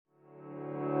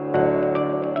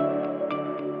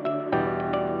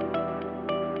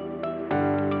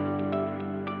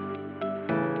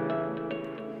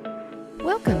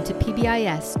Welcome to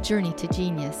PBIS Journey to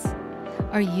Genius.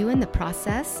 Are you in the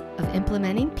process of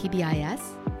implementing PBIS?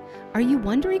 Are you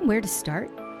wondering where to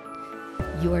start?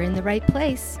 You are in the right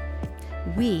place.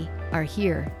 We are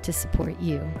here to support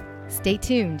you. Stay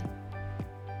tuned.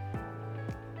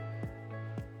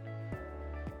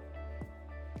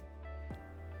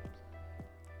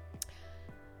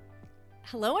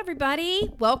 Hello,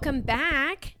 everybody. Welcome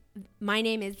back. My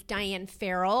name is Diane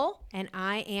Farrell, and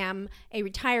I am a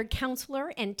retired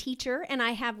counselor and teacher, and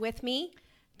I have with me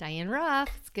Diane Ruff.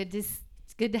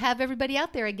 It's good to have everybody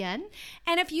out there again.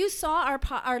 And if you saw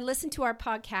our listened to our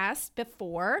podcast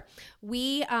before,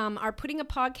 we are putting a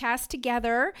podcast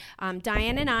together.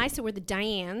 Diane and I, so we're the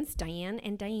Dianes, Diane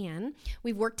and Diane.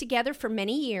 We've worked together for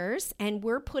many years, and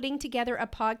we're putting together a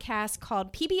podcast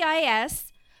called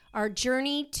PBIS, Our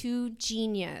Journey to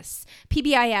Genius.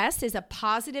 PBIS is a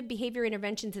positive behavior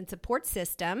interventions and support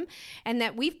system, and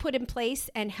that we've put in place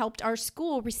and helped our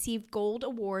school receive gold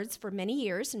awards for many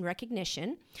years in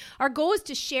recognition. Our goal is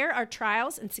to share our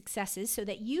trials and successes so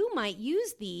that you might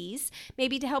use these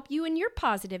maybe to help you in your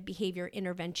positive behavior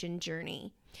intervention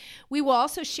journey. We will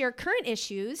also share current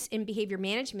issues in behavior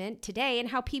management today and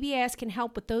how PBIS can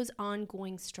help with those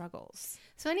ongoing struggles.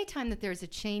 So anytime that there's a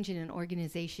change in an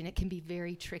organization, it can be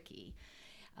very tricky,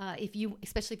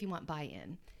 especially if you want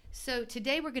buy-in. So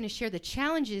today we're going to share the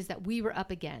challenges that we were up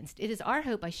against. It is our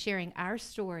hope by sharing our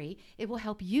story, it will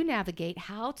help you navigate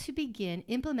how to begin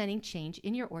implementing change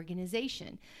in your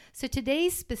organization. So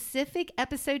today's specific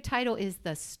episode title is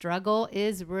The Struggle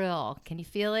is Real. Can you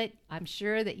feel it? I'm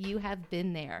sure that you have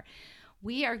been there.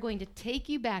 We are going to take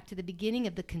you back to the beginning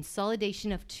of the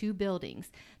consolidation of two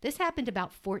buildings. This happened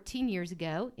about 14 years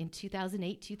ago in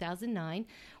 2008, 2009.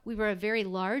 We were a very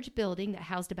large building that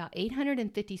housed about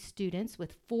 850 students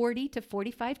with 40 to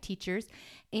 45 teachers,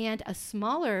 and a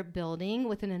smaller building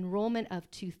with an enrollment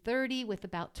of 230 with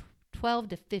about 12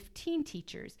 to 15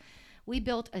 teachers. We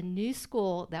built a new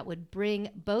school that would bring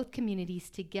both communities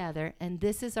together, and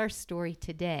this is our story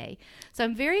today. So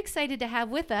I'm very excited to have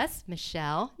with us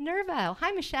Michelle Nervo.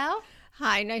 Hi, Michelle.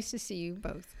 Hi, nice to see you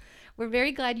both. We're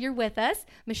very glad you're with us.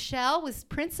 Michelle was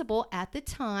principal at the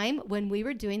time when we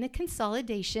were doing the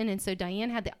consolidation, and so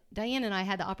Diane and I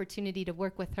had the opportunity to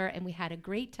work with her, and we had a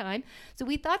great time. So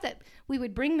we thought that we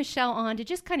would bring Michelle on to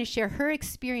just kind of share her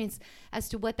experience as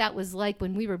to what that was like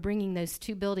when we were bringing those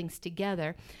two buildings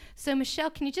together. So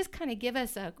Michelle, can you just kind of give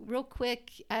us a real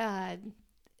quick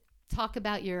talk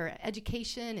about your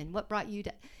education and what brought you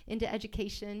into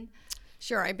education?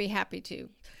 Sure, I'd be happy to.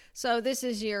 So this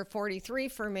is year 43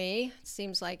 for me. It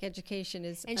seems like education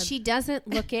is... And she doesn't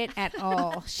look it at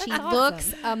all. She awesome.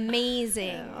 looks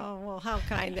amazing. Oh, well, how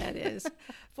kind that is.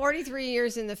 43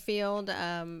 years in the field.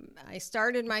 I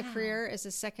started my career as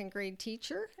a second grade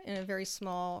teacher in a very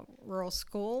small rural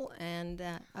school. And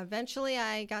eventually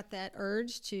I got that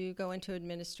urge to go into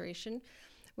administration,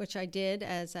 which I did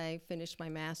as I finished my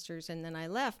master's, and then I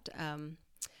left.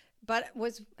 But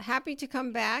was happy to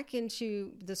come back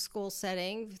into the school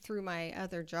setting through my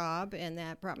other job, and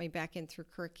that brought me back in through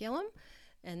curriculum.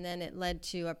 And then it led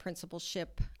to a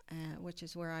principalship, which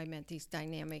is where I met these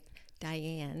dynamic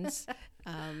Dianes.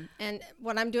 And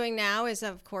what I'm doing now is,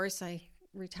 of course, I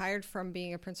retired from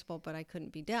being a principal, but I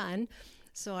couldn't be done.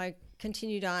 So I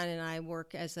continued on, and I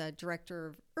work as a director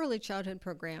of early childhood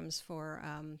programs for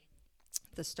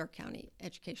the Stark County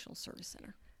Educational Service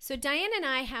Center. So Diane and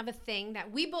I have a thing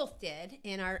that we both did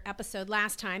in our episode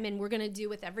last time, and we're going to do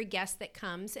with every guest that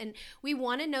comes, and we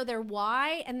want to know their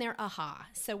why and their aha.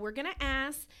 So we're going to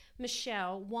ask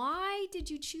Michelle, why did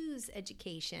you choose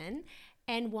education,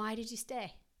 and why did you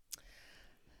stay?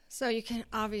 So you can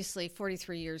obviously,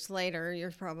 43 years later,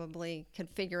 you probably could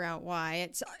figure out why.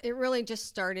 It really just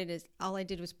started as all I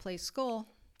did was play school.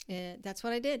 That's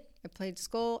what I did. I played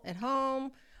school at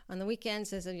home. On the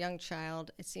weekends as a young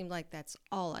child, it seemed like that's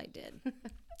all I did.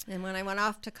 And when I went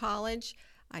off to college,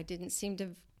 I didn't seem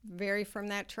to vary from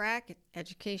that track.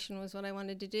 Education was what I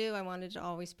wanted to do. I wanted to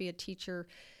always be a teacher,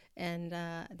 and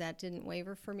that didn't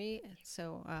waver for me.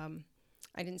 So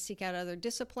I didn't seek out other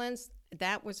disciplines.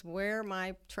 That was where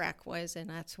my track was, and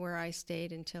that's where I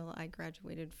stayed until I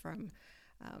graduated from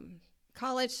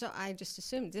college. So I just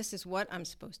assumed this is what I'm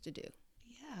supposed to do.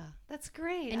 Yeah, that's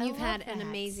great. And you've had an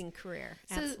amazing career.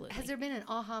 So Absolutely. Has there been an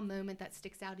aha moment that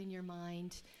sticks out in your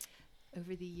mind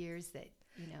over the years that,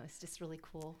 is just really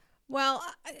cool? Well,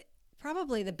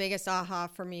 probably the biggest aha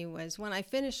for me was when I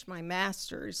finished my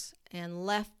master's and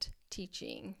left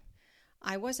teaching.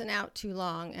 I wasn't out too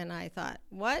long, and I thought,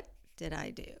 what did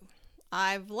I do?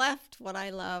 I've left what I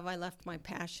love. I left my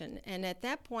passion. And at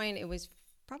that point, it was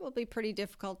probably pretty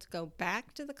difficult to go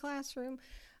back to the classroom.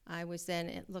 I was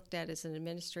then looked at as an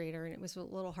administrator, and it was a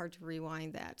little hard to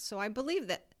rewind that. So I believe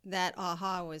that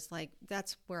aha was like,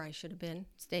 that's where I should have been,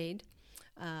 stayed.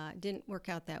 Didn't work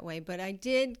out that way, but I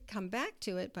did come back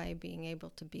to it by being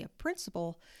able to be a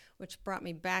principal, which brought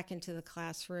me back into the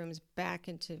classrooms, back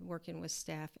into working with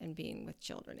staff and being with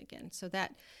children again. So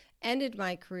that ended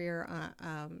my career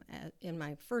in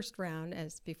my first round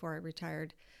before I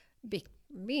retired,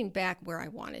 being back where I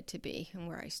wanted to be and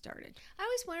where I started. I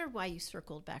always wondered why you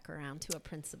circled back around to a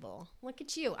principal. Look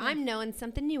at you. I'm knowing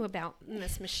something new about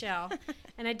Miss Michelle,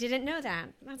 and I didn't know that.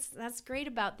 That's great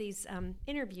about these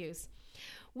interviews.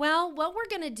 Well, what we're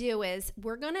going to do is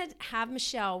we're going to have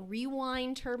Michelle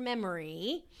rewind her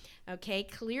memory, okay,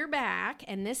 clear back,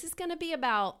 and this is going to be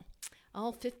about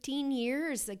 15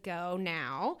 years ago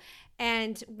now,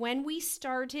 and when we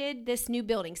started this new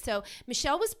building. So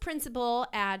Michelle was principal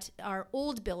at our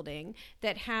old building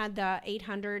that had the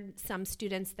 800 some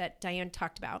students that Diane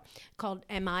talked about, called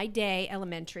M.I. Day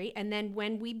Elementary. And then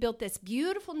when we built this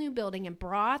beautiful new building and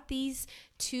brought these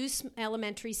two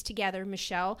elementaries together,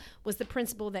 Michelle was the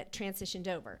principal that transitioned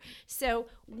over. So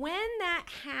when that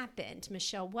happened,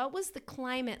 Michelle, what was the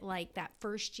climate like that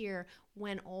first year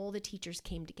when all the teachers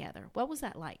came together? What was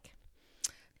that like?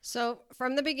 So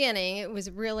from the beginning, it was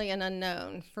really an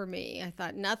unknown for me. I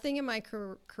thought nothing in my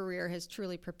career has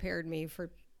truly prepared me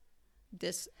for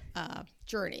this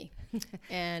journey.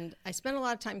 And I spent a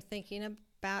lot of time thinking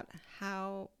about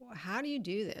how do you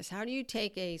do this? How do you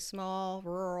take a small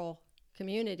rural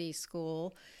community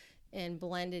school and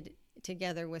blend it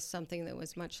together with something that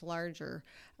was much larger?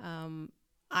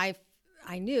 I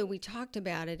knew, we talked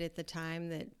about it at the time,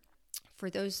 that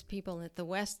for those people at the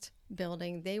West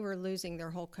building, they were losing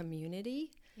their whole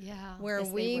community. Yeah. Where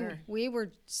yes, we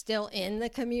were still in the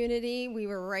community. We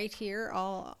were right here.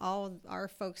 All our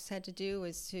folks had to do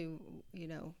was to,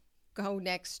 go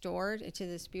next door to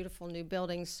this beautiful new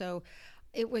building. So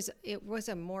it was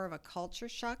a more of a culture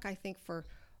shock, I think, for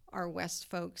our West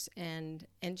folks and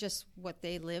just what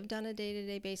they lived on a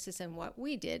day-to-day basis and what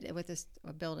we did with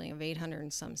a building of 800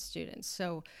 and some students.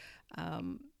 So,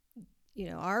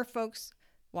 our folks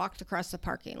walked across the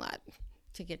parking lot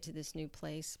to get to this new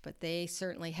place, but they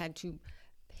certainly had to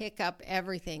pick up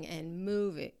everything and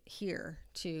move it here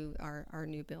to our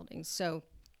new building. So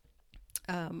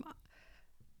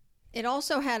it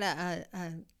also had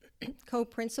a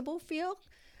co-principal feel.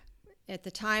 At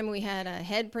the time, we had a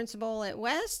head principal at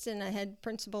West and a head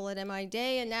principal at M.I.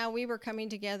 Day, and now we were coming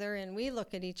together, and we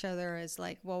look at each other as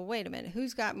like, well, wait a minute,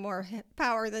 who's got more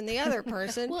power than the other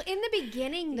person? Well, in the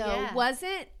beginning, though, Yeah.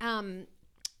 wasn't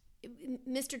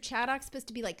Mr. Chaddock supposed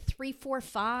to be like 3, 4,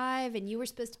 5, and you were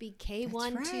supposed to be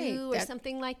K1, That's 2, right. or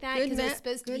something like that? Good Because it was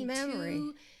supposed to be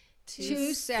memory.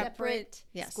 two separate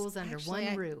yes. schools under Actually,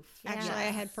 one roof. Actually, Yes. I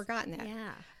had forgotten that.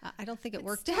 Yeah. I don't think it But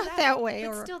worked still out that way.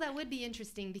 But still, that would be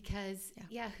interesting because,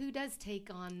 Yeah. who does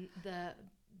take on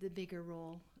the bigger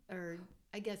role? Or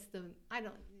I guess I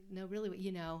don't know really what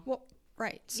you know. Well,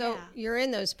 right. So Yeah. you're in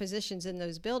those positions in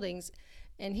those buildings.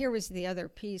 And here was the other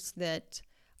piece that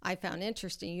I found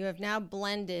interesting. You have now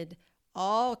blended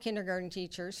all kindergarten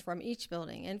teachers from each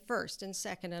building, and first and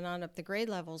second and on up the grade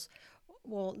levels.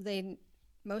 Well,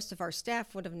 most of our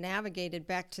staff would have navigated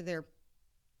back to their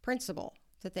principal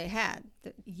that they had.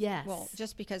 Yes. Well,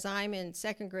 just because I'm in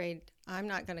second grade, I'm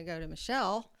not going to go to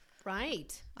Michelle.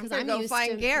 Right. I'm going to go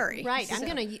find Gary. Right. So-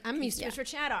 I'm used to Yeah. Mr.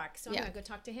 Chaddock, so I'm Yeah. going to go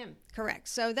talk to him. Correct.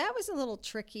 So that was a little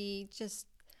tricky, just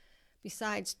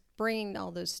besides bringing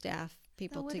all those staff That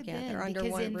people would have together been, under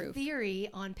because one in roof. theory,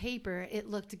 on paper, it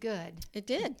looked good. It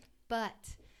did.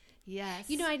 But, yes.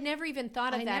 I'd never even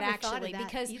thought of I that never thought of actually, that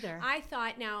because either. I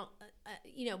thought now,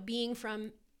 being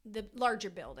from the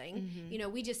larger building,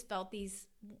 we just felt these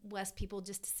West people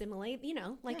just assimilate,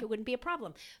 it wouldn't be a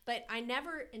problem. But I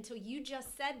never, until you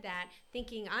just said that,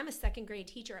 thinking I'm a second grade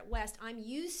teacher at West, I'm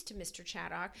used to Mr.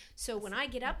 Chaddock. So when I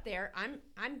get up there, I'm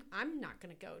not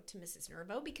going to go to Mrs.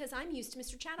 Nervo because I'm used to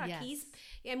Mr. Chaddock. Yes.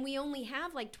 And we only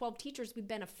have like 12 teachers. We've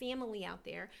been a family out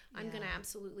there. I'm going to Yeah.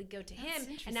 absolutely go to That's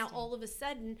him. And now interesting. all of a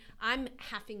sudden, I'm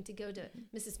having to go to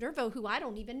Mrs. Nervo, who I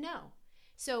don't even know.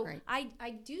 So Right. I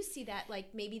do see that,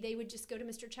 like, maybe they would just go to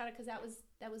Mr. Chaddock because that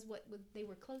was what they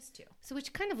were close to. So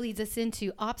which kind of leads us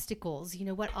into obstacles.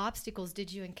 What obstacles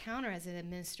did you encounter as an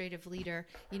administrative leader?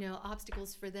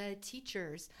 Obstacles for the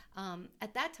teachers.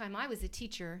 At that time, I was a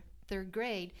teacher, third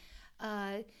grade.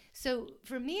 So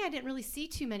for me, I didn't really see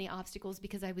too many obstacles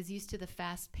because I was used to the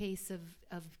fast pace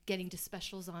of getting to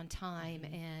specials on time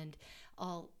and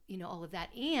all of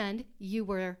that. And you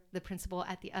were the principal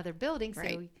at the other building, so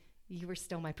Right. you were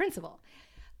still my principal.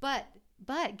 But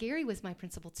Gary was my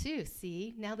principal too.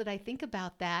 See, now that I think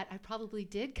about that, I probably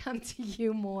did come to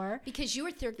you more. Because you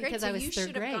were third grade, Because so I was you third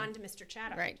should have grade. gone to Mr.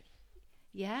 Chaddock. Right.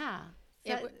 Yeah.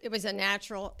 It was a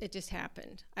natural, it just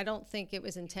happened. I don't think it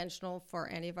was intentional for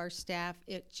any of our staff.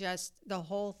 It just, the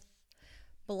whole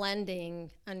blending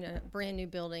on a brand new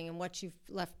building and what you've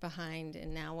left behind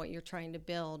and now what you're trying to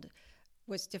build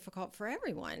was difficult for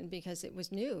everyone because it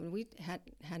was new. We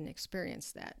hadn't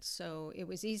experienced that. So it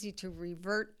was easy to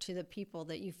revert to the people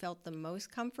that you felt the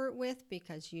most comfort with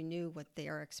because you knew what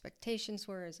their expectations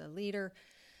were as a leader,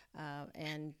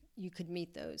 and you could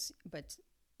meet those. But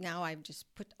now I've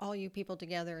just put all you people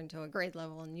together into a grade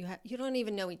level, and you don't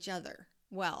even know each other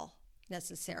well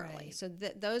necessarily. Right. So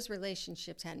those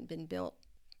relationships hadn't been built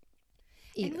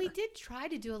either. And we did try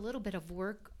to do a little bit of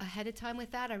work ahead of time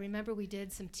with that. I remember we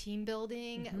did some team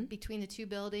building between the two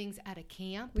buildings at a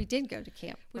camp, We did go to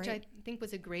camp, which right? I think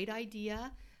was a great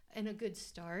idea and a good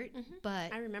start.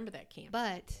 But I remember that camp.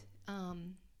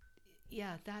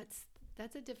 yeah,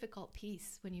 that's a difficult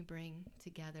piece when you bring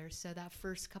together. So that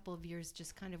first couple of years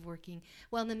just kind of working.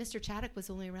 Well, and then Mr. Chaddock was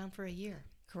only around for a year.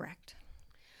 Correct.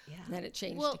 Yeah. And then it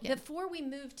changed Well, again. before we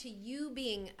move to you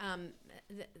being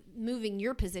moving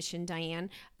your position, Diane,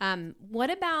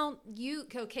 what about you?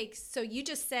 Okay, so you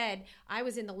just said I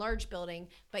was in the large building,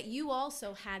 but you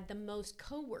also had the most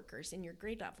coworkers in your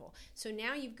grade level. So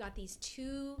now you've got these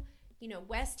two,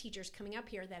 West teachers coming up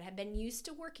here that have been used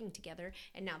to working together,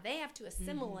 and now they have to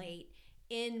assimilate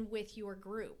in with your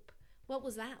group. What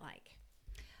was that like?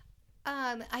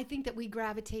 I think that we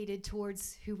gravitated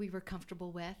towards who we were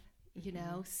comfortable with,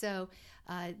 So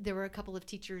there were a couple of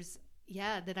teachers,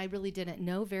 that I really didn't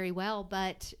know very well.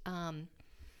 But, and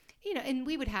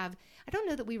we would have, I don't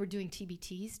know that we were doing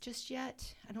TBTs just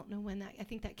yet. I don't know when I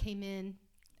think that came in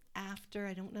after.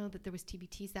 I don't know that there was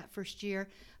TBTs that first year.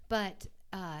 But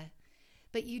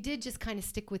you did just kind of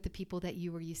stick with the people that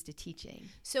you were used to teaching.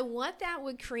 So what that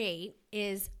would create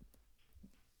is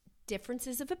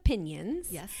differences of opinions.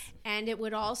 Yes. And it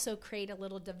would also create a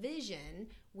little division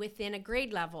within a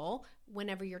grade level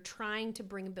whenever you're trying to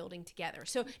bring a building together.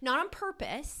 So not on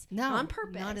purpose. No, not on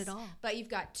purpose. not at all. But you've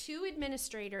got two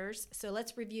administrators. So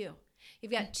let's review.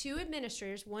 You've got two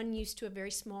administrators, one used to a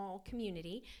very small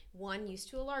community, one used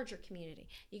to a larger community.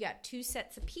 You got two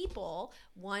sets of people,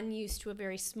 one used to a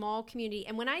very small community.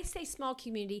 And when I say small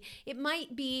community, it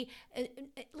might be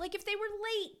like if they were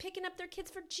late picking up their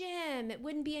kids for gym, it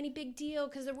wouldn't be any big deal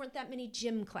because there weren't that many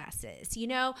gym classes,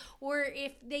 or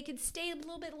if they could stay a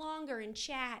little bit longer and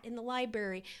chat in the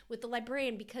library with the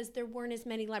librarian because there weren't as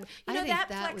many libraries. I think that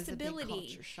that was a big flexibility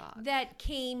culture shock. that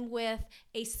came with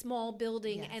a small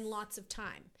building Yes. and lots of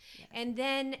time. Yes. And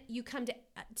then you come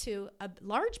to a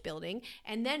large building,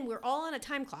 and then we're all on a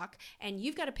time clock, and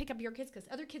you've got to pick up your kids because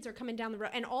other kids are coming down the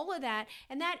road, and all of that.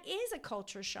 And that is a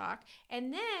culture shock.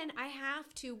 And then I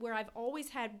have to, where I've always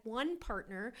had one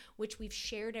partner, which we've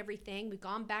shared everything. We've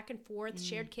gone back and forth,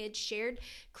 shared kids, shared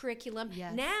curriculum.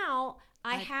 Yes. Now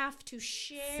I have to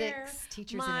share 6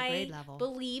 teachers my in a grade level.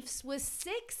 beliefs with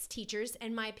 6 teachers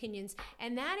and my opinions,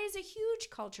 and that is a huge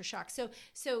culture shock.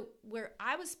 So where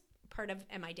I was part of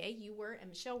MI Day, you were, and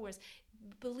Michelle was,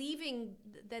 believing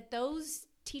that those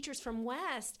teachers from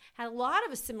West had a lot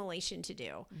of assimilation to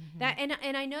do. That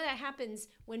and I know that happens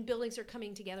when buildings are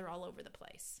coming together all over the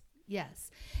place.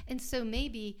 Yes. And so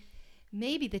maybe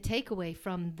the takeaway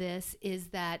from this is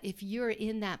that if you're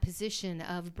in that position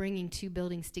of bringing two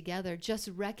buildings together, just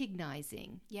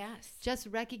recognizing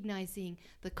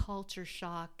the culture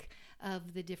shock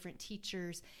of the different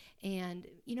teachers. And,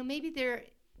 maybe they're,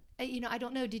 I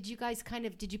don't know, did you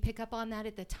pick up on that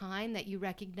at the time, that you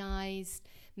recognized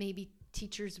maybe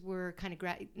teachers were kind of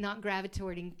not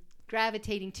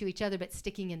gravitating to each other, but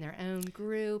sticking in their own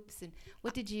groups? And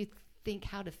what did you think,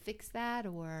 how to fix that?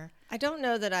 Or I don't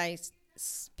know that I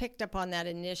picked up on that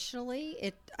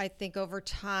initially. I think over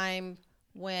time,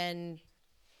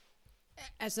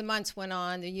 as the months went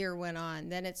on, the year went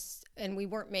on, and we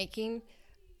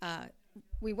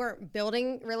weren't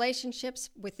building relationships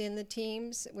within the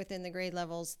teams, within the grade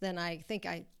levels, then I think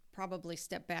I probably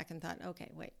stepped back and thought,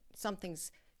 okay, wait,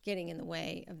 something's getting in the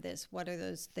way of this. What are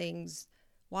those things?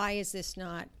 Why is this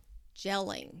not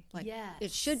gelling?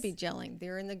 It should be gelling.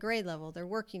 They're in the grade level. They're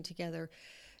working together.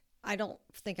 I don't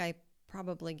think I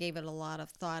probably gave it a lot of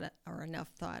thought or enough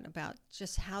thought about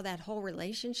just how that whole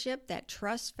relationship, that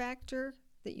trust factor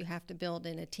that you have to build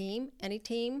in a team, any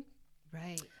team.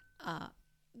 right.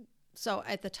 So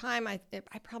at the time, I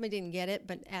probably didn't get it,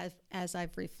 but as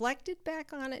I've reflected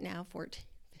back on it now, 14,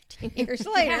 15 years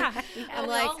later. Yeah, I'm we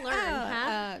like, all learn,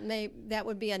 huh? maybe that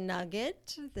would be a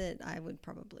nugget that I would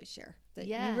probably share. That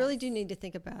Yes. you really do need to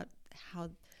think about how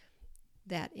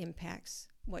that impacts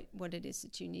what it is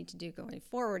that you need to do going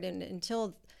forward. And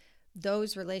until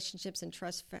those relationships and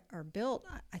trust are built,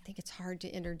 I think it's hard to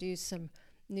introduce some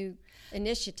new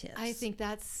initiatives. I think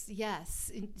that's,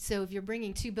 yes. So if you're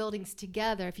bringing two buildings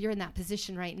together, if you're in that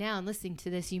position right now and listening to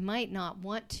this, you might not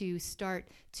want to start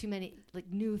too many like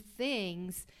new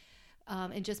things,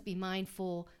 and just be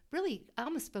mindful. Really, I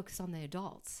almost focus on the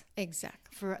adults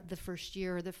Exactly. for the first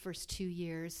year or the first 2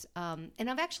 years. And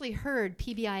I've actually heard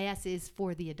PBIS is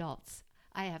for the adults.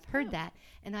 I have heard that,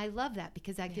 and I love that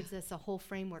because that gives us a whole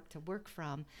framework to work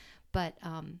from. But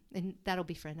and that'll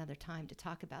be for another time to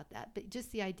talk about that. But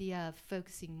just the idea of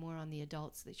focusing more on the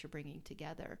adults that you're bringing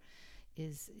together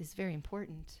is very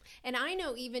important. And I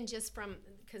know even just from,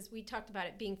 because we talked about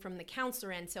it being from the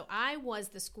counselor end, so I was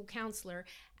the school counselor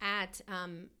at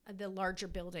the larger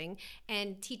building,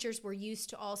 and teachers were used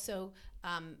to also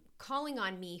calling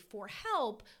on me for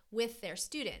help with their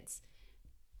students.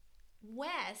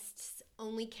 West's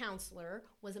only counselor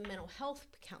was a mental health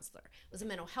counselor, was a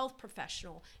mental health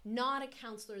professional, not a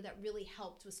counselor that really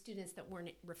helped with students that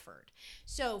weren't referred.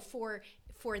 So for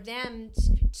them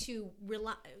to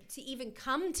even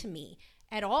come to me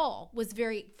at all was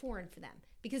very foreign for them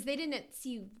because they didn't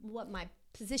see what my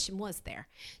position was there.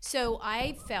 So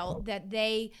I felt that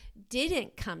they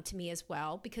didn't come to me as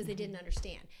well because they didn't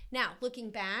understand. Now, looking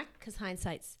back, because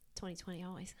hindsight's 2020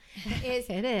 always, is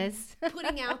It is.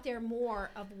 putting out there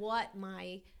more of what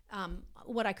my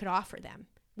what I could offer them,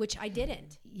 which I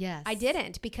didn't. Yes. I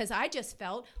didn't because I just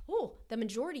felt, oh, the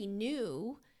majority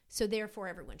knew, so therefore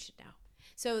everyone should know.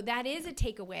 So that is a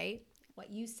takeaway.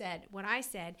 What you said, what I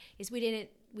said, is we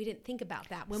didn't think about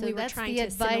that when So we were that's trying the to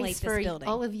assimilate advice this for building.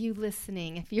 all of you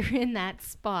listening. If you're in that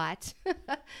spot,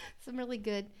 some really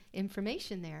good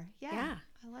information there. Yeah.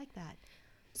 I like that.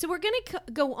 So we're going to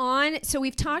go on. So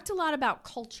we've talked a lot about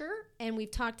culture and we've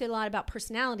talked a lot about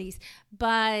personalities,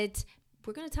 but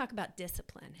we're going to talk about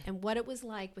discipline and what it was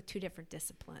like with two different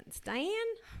disciplines. Diane?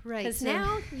 Right. Because so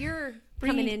now you're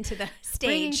coming into the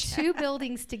bringing stage. two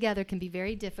buildings together can be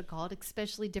very difficult,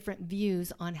 especially different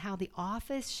views on how the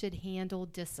office should handle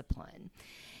discipline.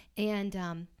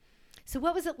 And so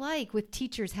what was it like with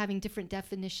teachers having different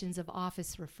definitions of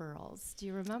office referrals? Do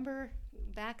you remember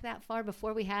back that far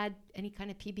before we had any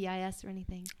kind of PBIS or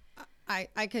anything?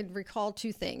 I could recall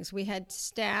two things. We had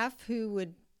staff who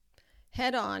would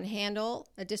head-on handle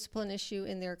a discipline issue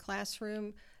in their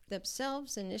classroom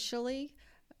themselves initially,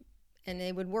 and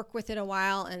they would work with it a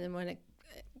while, and then when it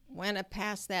went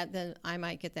past that, then I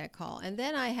might get that call. And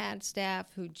then I had staff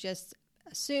who just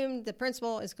assumed the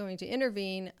principal is going to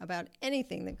intervene about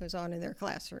anything that goes on in their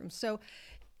classroom. So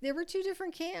there were two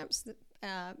different camps.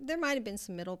 There might have been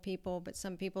some middle people, but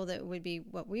some people that would be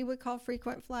what we would call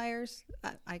frequent flyers.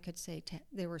 I could say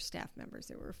there were staff members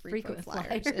that were frequent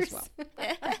flyers as well.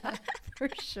 For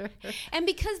sure. And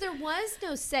because there was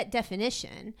no set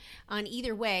definition on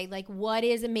either way, like what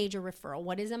is a major referral,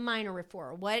 what is a minor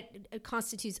referral, what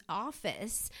constitutes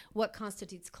office, what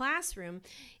constitutes classroom,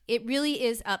 it really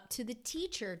is up to the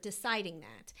teacher deciding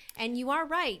that. And you are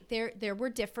right, there were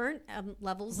different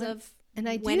levels of And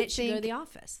I when do it should go to think the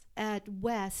office. At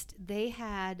West, they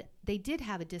did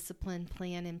have a discipline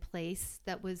plan in place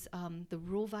that was the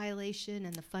rule violation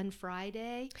and the Fun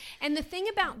Friday. And the thing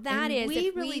about that And is, we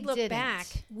if really we look didn't. back,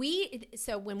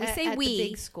 so when we say At the we,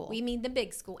 big school. we mean the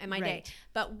big school, MI Day. Right.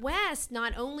 But West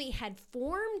not only had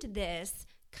formed this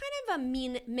kind of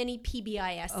a mini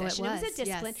PBIS Oh, it session. It was a was,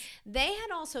 discipline. yes. They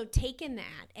had also taken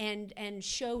that and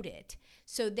showed it.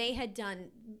 So they had done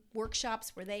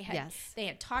workshops where they had Yes. they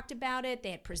had talked about it,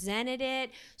 they had presented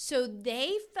it. So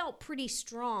they felt pretty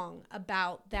strong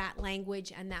about that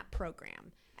language and that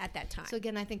program at that time. So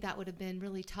again, I think that would have been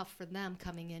really tough for them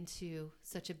coming into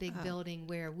such a big building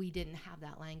where we didn't have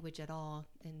that language at all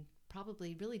and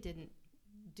probably really didn't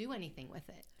do anything with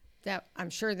it. That I'm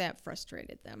sure that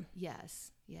frustrated them.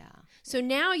 Yes. Yeah. So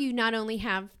now you not only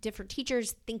have different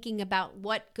teachers thinking about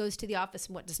what goes to the office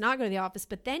and what does not go to the office,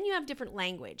 but then you have different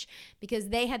language because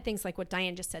they had things like what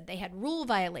Diane just said. They had rule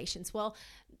violations. Well,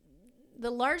 the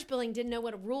large building didn't know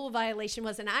what a rule violation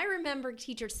was. And I remember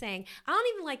teachers saying, I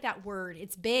don't even like that word.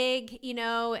 It's big,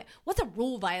 what's a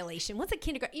rule violation? What's a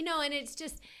kindergarten? And it's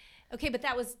just, okay, but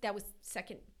that was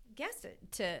second guess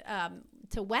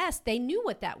to West. They knew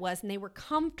what that was and they were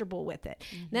comfortable with it.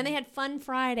 Mm-hmm. Then they had Fun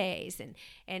Fridays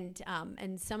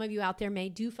and some of you out there may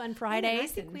do Fun Fridays. I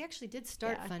think we actually did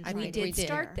start Fun Fridays. We did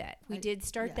start that. We did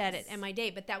start that yes. at MI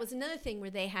Day, but that was another thing where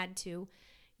they had to,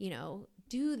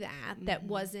 do that Mm-hmm.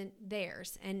 wasn't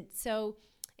theirs. And so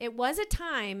it was a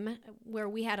time where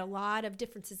we had a lot of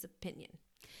differences of opinion.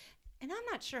 And I'm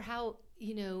not sure how,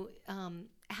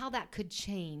 how that could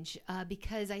change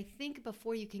because I think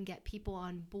before you can get people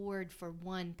on board for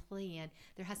one plan,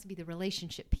 there has to be the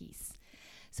relationship piece.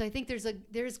 So I think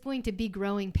there's going to be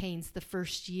growing pains the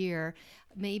first year.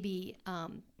 Maybe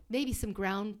some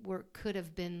groundwork could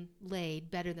have been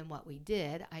laid better than what we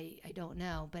did. I don't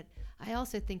know. But I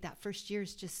also think that first year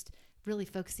is just really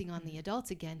focusing on the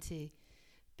adults again to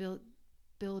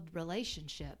build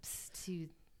relationships to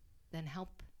then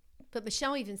help. But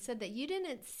Michelle even said that you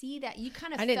didn't see that. You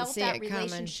kind of I didn't felt see that it coming,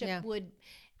 relationship yeah.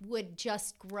 would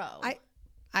just grow.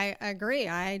 I agree.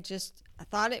 I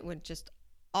thought it would just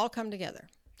all come together,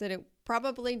 that it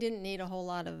probably didn't need a whole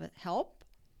lot of help.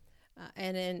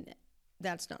 And then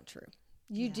that's not true.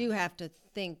 You do have to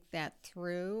think that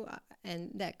through, and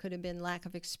that could have been lack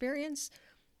of experience.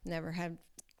 Never had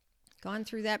gone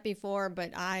through that before,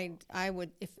 but I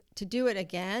would, if to do it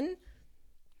again,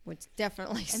 would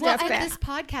definitely step back. And this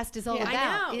podcast is all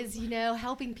about I know. is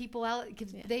helping people out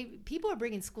because people are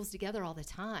bringing schools together all the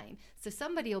time. So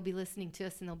somebody will be listening to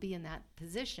us and they'll be in that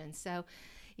position. So,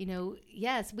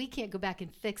 yes, we can't go back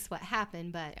and fix what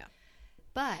happened, but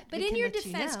in your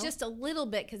defense, just a little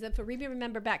bit, because if I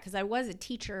remember back, because I was a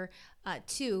teacher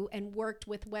too and worked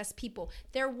with West people,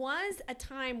 there was a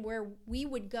time where we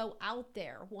would go out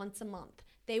there once a month.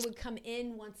 They would come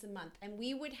in once a month, and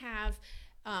we would have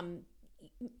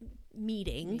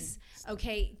meetings,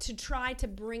 okay, to try to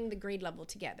bring the grade level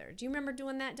together. Do you remember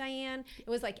doing that, Diane? It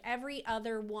was like every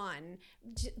other one,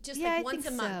 like once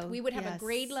a month. We would have a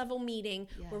grade level meeting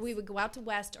where we would go out to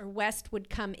West, or West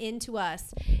would come into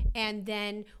us, and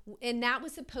that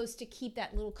was supposed to keep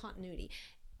that little continuity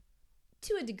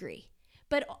to a degree.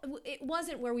 But it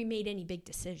wasn't where we made any big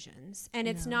decisions, and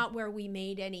it's not where we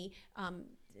made any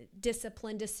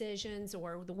discipline decisions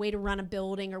or the way to run a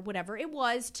building or whatever. It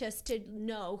was just to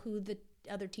know who the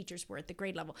other teachers were at the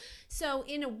grade level. So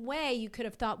in a way, you could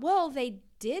have thought, well, they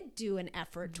did do an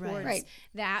effort towards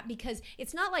that, because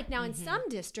it's not like now in some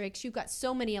districts, you've got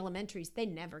so many elementaries, they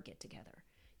never get together.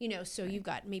 So you've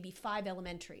got maybe 5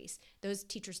 elementaries. Those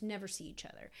teachers never see each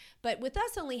other. But with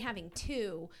us only having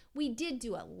 2, we did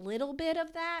do a little bit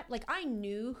of that. Like, I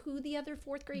knew who the other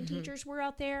 4th grade teachers were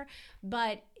out there.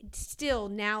 But still,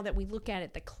 now that we look at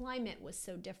it, the climate was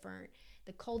so different.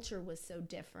 The culture was so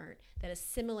different that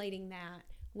assimilating that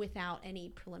without any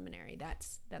preliminary,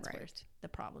 that's where the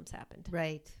problems happened.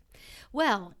 Right.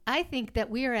 Well, I think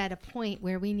that we are at a point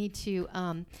where we need to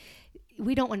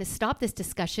we don't want to stop this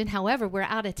discussion. However, we're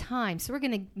out of time. So we're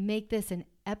going to make this an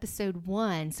episode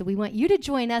 1. So we want you to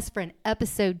join us for an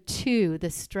episode 2. The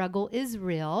struggle is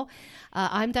real.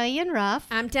 I'm Diane Ruff.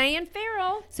 I'm Diane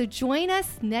Farrell. So join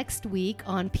us next week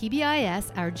on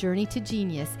PBIS, Our Journey to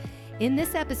Genius. In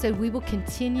this episode, we will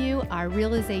continue our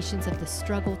realizations of the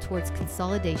struggle towards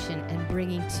consolidation and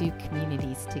bringing 2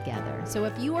 communities together. So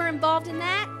if you are involved in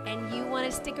that and you want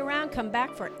to stick around, come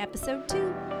back for episode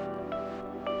 2.